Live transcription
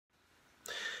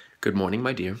Good morning,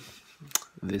 my dear.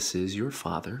 This is your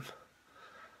father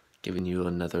giving you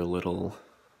another little,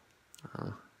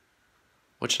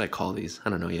 what should I call these? I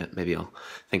don't know yet. Maybe I'll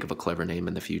think of a clever name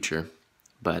in the future.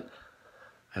 But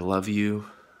I love you.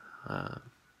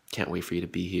 Can't wait for you to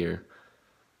be here,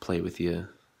 play with you,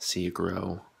 see you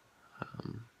grow.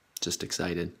 Just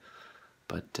excited.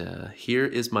 But here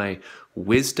is my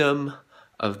wisdom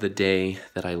of the day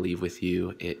that I leave with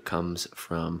you. It comes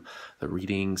from the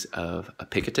readings of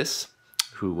Epictetus,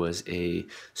 who was a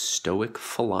Stoic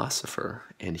philosopher.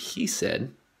 And he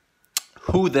said,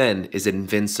 "Who then is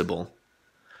invincible?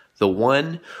 The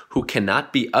one who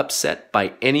cannot be upset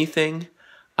by anything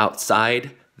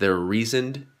outside their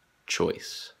reasoned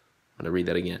choice." I'm going to read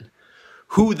that again.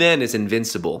 Who then is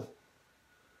invincible?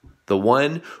 The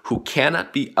one who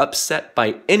cannot be upset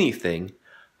by anything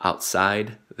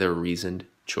outside their reasoned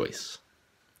choice.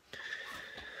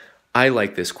 I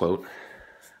like this quote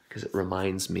because it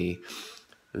reminds me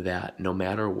that no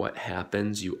matter what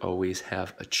happens, you always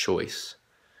have a choice.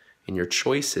 And your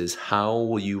choice is, how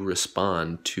will you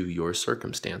respond to your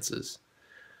circumstances?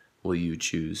 Will you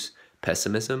choose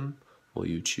pessimism? Will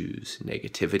you choose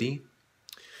negativity?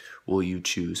 Will you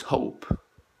choose hope?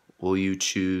 Will you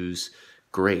choose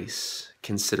grace,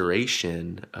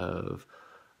 consideration of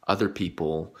other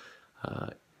people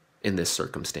in this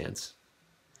circumstance?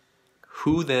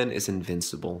 Who then is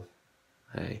invincible?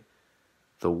 Okay.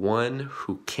 The one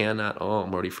who cannot,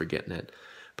 I'm already forgetting it,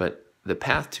 but the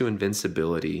path to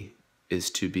invincibility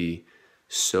is to be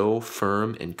so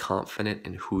firm and confident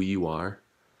in who you are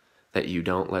that you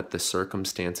don't let the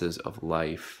circumstances of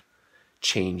life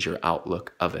change your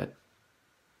outlook of it.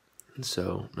 And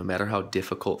so no matter how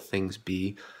difficult things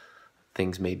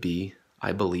may be,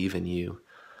 I believe in you.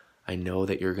 I know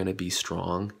that you're going to be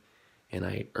strong, and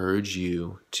I urge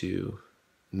you to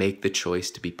make the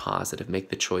choice to be positive, make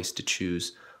the choice to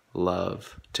choose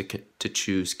love, to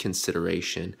choose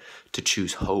consideration, to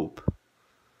choose hope.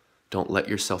 Don't let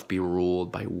yourself be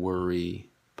ruled by worry,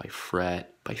 by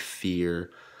fret, by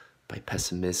fear, by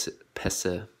pessimism.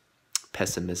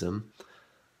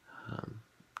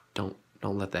 Don't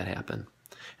let that happen.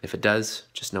 And if it does,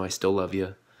 just know I still love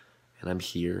you, and I'm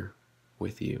here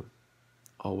with you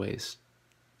always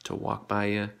to walk by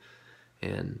you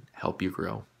and help you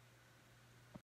grow.